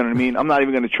way. You know what I mean? I'm not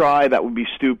even gonna try. That would be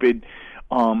stupid.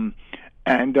 What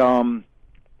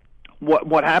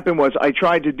happened was I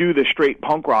tried to do the straight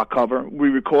punk rock cover. We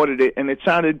recorded it, and it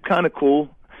sounded kind of cool,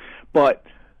 but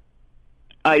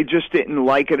I just didn't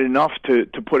like it enough to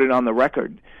put it on the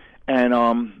record. And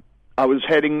I was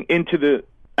heading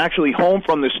actually home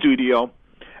from the studio,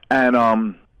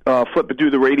 and flipping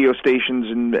through the radio stations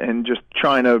and just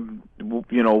trying to,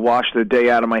 wash the day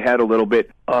out of my head a little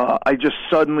bit. I just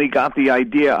suddenly got the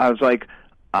idea. I was like,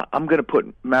 I'm going to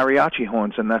put mariachi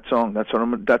horns in that song. That's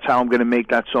how I'm going to make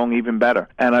that song even better.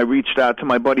 And I reached out to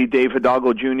my buddy Dave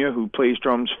Hidalgo Jr., who plays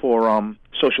drums for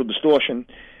Social Distortion,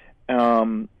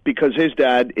 because his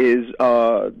dad is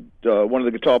one of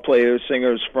the guitar players,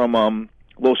 singers from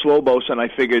Los Lobos, and I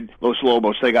figured Los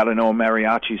Lobos, they got to know a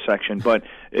mariachi section. But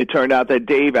it turned out that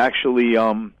Dave actually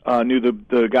knew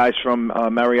the guys from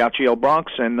Mariachi El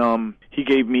Bronx, and he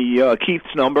gave me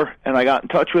Keith's number, and I got in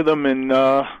touch with him, and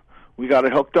we got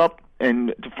it hooked up. And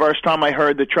the first time I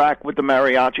heard the track with the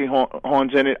mariachi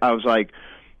horns in it, I was like,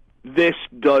 this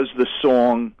does the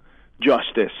song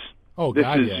justice. Oh, this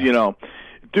God, is,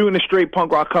 doing a straight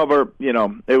punk rock cover,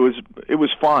 it was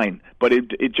fine, but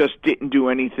it just didn't do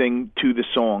anything to the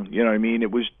song. You know what I mean?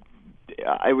 It was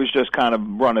just kind of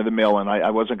run of the mill, and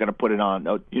I wasn't going to put it on,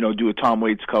 do a Tom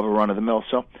Waits cover run of the mill.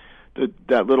 So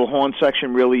that little horn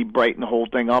section really brightened the whole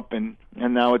thing up, and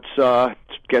now it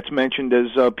gets mentioned as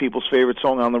people's favorite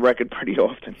song on the record pretty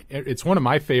often. It's one of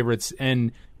my favorites,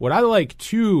 and what I like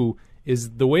too is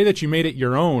the way that you made it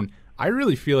your own. I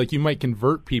really feel like you might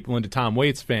convert people into Tom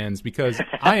Waits fans, because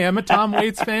I am a Tom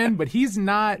Waits fan, but he's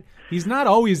not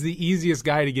always the easiest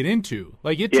guy to get into.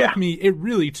 Like it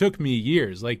really took me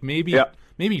years. Like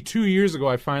maybe 2 years ago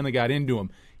I finally got into him.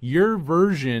 Your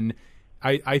version,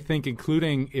 I think,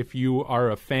 including if you are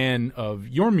a fan of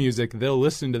your music, they'll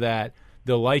listen to that,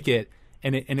 they'll like it,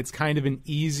 and it's kind of an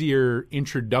easier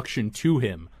introduction to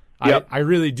him. Yep. I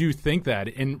really do think that,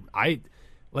 and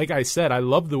like I said, I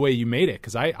love the way you made it,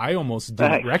 because I almost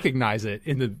didn't recognize it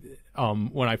in the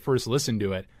when I first listened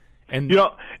to it. And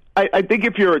I think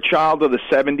if you're a child of the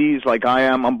 '70s, like I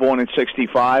am, I'm born in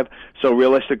 '65, so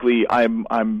realistically, I'm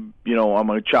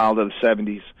a child of the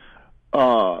 '70s.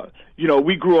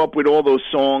 We grew up with all those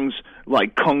songs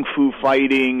like Kung Fu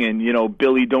Fighting and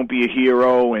Billy Don't Be a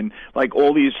Hero, and like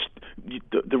all these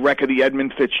the record, the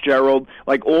Edmund Fitzgerald,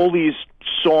 like all these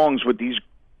songs with these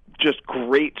just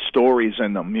great stories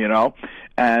in them, you know,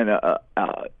 and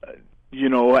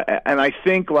and I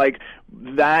think like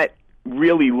that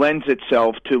really lends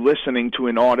itself to listening to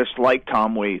an artist like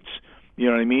Tom Waits. You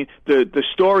know what I mean? The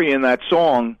story in that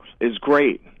song is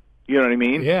great. You know what I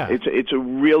mean? Yeah. It's a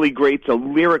really great.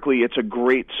 Lyrically, it's a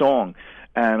great song,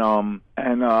 and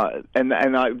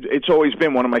it's always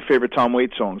been one of my favorite Tom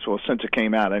Waits songs. Well, since it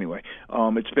came out, anyway,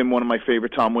 it's been one of my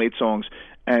favorite Tom Waits songs,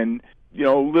 and you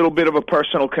know, a little bit of a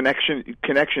personal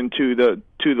connection to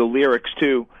the lyrics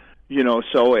too. You know,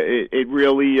 so it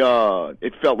really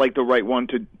it felt like the right one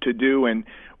to do, and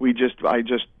I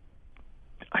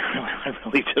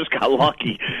really just got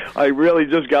lucky. I really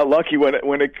just got lucky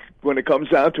when it comes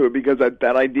down to it, because that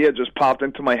idea just popped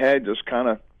into my head, just kind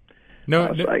of.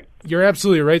 No, you're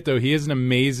absolutely right, though. He is an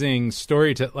amazing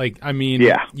storyteller. Like, I mean,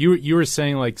 yeah. You were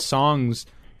saying like songs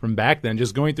from back then.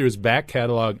 Just going through his back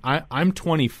catalog. I'm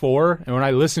 24, and when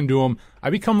I listen to him, I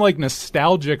become like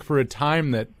nostalgic for a time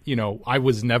that I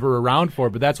was never around for.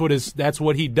 But that's what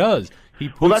he does.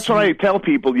 Well, that's what I tell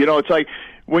people. You know, it's like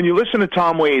when you listen to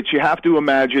Tom Waits, you have to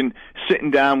imagine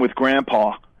sitting down with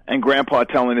Grandpa and Grandpa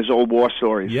telling his old war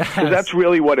stories. Yes. Because that's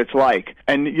really what it's like.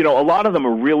 And, a lot of them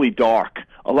are really dark.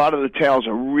 A lot of the tales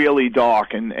are really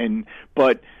dark,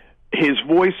 but his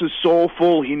voice is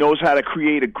soulful. He knows how to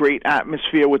create a great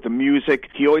atmosphere with the music.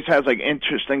 He always has, like,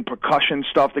 interesting percussion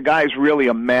stuff. The guy's really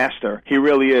a master. He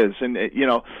really is. And,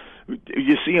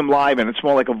 you see him live, and it's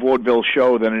more like a vaudeville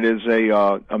show than it is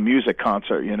a music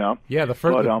concert, Yeah, the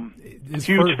first... But,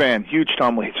 huge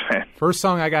Tom Waits fan. First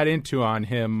song I got into on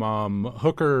him,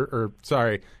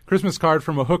 Christmas Card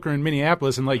from a Hooker in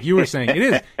Minneapolis, and like you were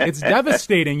saying, it's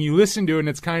devastating. You listen to it, and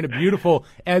it's kind of beautiful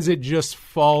as it just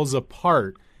falls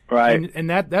apart. Right. And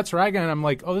that's where I got, and I'm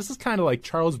like, oh, this is kind of like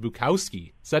Charles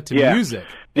Bukowski set to music.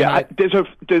 Yeah,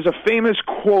 there's a famous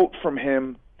quote from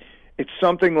him. It's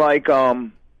something like,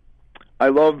 I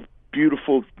love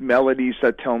beautiful melodies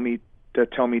that tell me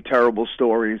terrible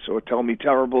stories, or tell me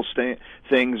terrible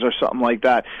things, or something like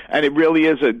that. And it really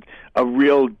is a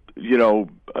real,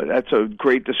 that's a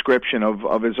great description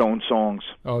of his own songs.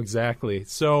 Oh, exactly.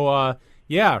 So,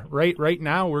 right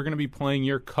now we're going to be playing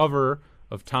your cover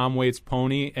of Tom Waits'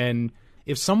 Pony. And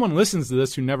if someone listens to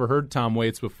this who never heard Tom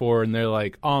Waits before, and they're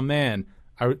like, oh man,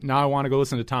 now I want to go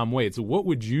listen to Tom Waits, what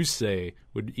would you say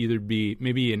would either be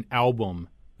maybe an album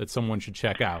that someone should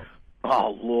check out?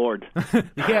 Oh, Lord.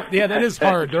 yeah, that is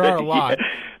hard. There are a lot.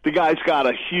 The guy's got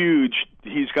a huge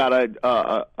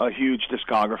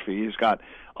discography. He's got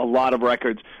a lot of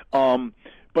records.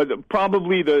 But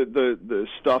probably the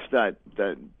stuff that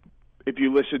if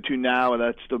you listen to now,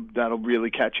 that'll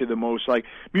really catch you the most. Like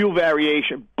Mule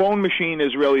Variation, Bone Machine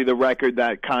is really the record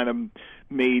that kind of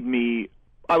made me.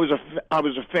 I was a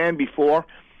fan before,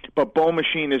 but Bone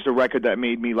Machine is the record that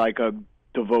made me like a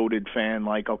devoted fan.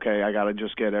 Like, okay, I gotta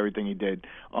just get everything he did.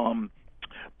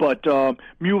 But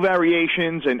Mule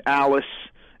Variations and Alice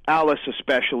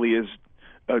especially is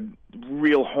a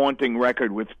real haunting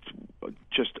record with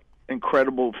just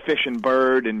incredible Fish and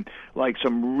Bird and like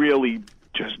some really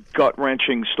just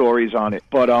gut-wrenching stories on it.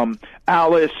 But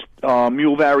Alice,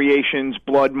 Mule Variations,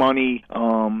 Blood Money,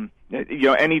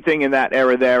 anything in that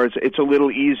era there, it's a little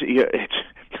easy.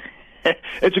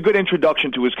 It's a good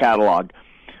introduction to his catalog.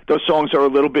 Those songs are a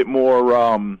little bit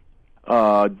more,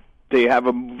 they have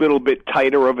a little bit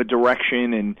tighter of a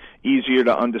direction and easier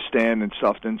to understand and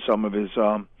stuff than some of his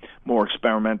more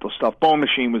experimental stuff. Bone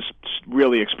Machine was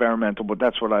really experimental, but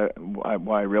that's why I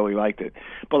really liked it.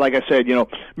 But like I said,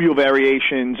 Mule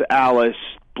Variations, Alice,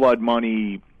 Blood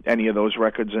Money, any of those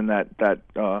records in that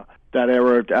era,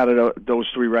 out of those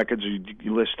three records,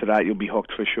 you listen to that, you'll be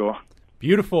hooked for sure.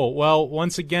 Beautiful. Well,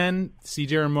 once again,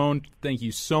 CJ Ramone, thank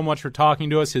you so much for talking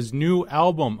to us. His new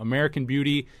album, American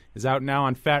Beauty, is out now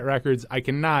on Fat Records. I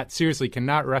cannot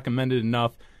recommend it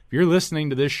enough. If you're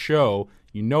listening to this show,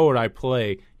 you know what I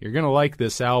play. You're going to like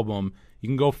this album. You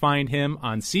can go find him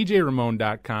on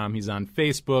cjramone.com. He's on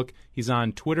Facebook. He's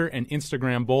on Twitter and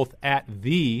Instagram, both at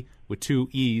with 2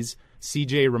 E's,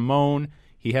 CJ Ramone.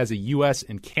 He has a U.S.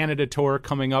 and Canada tour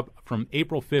coming up from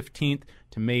April 15th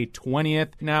to May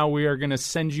 20th. Now we are going to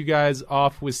send you guys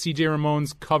off with CJ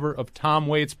Ramone's cover of Tom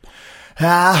Waits.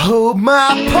 I hold my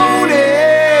pony.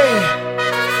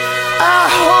 I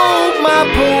hold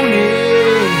my pony.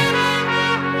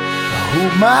 I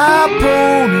hold my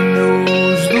pony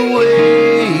knows the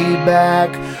way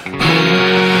back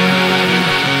home.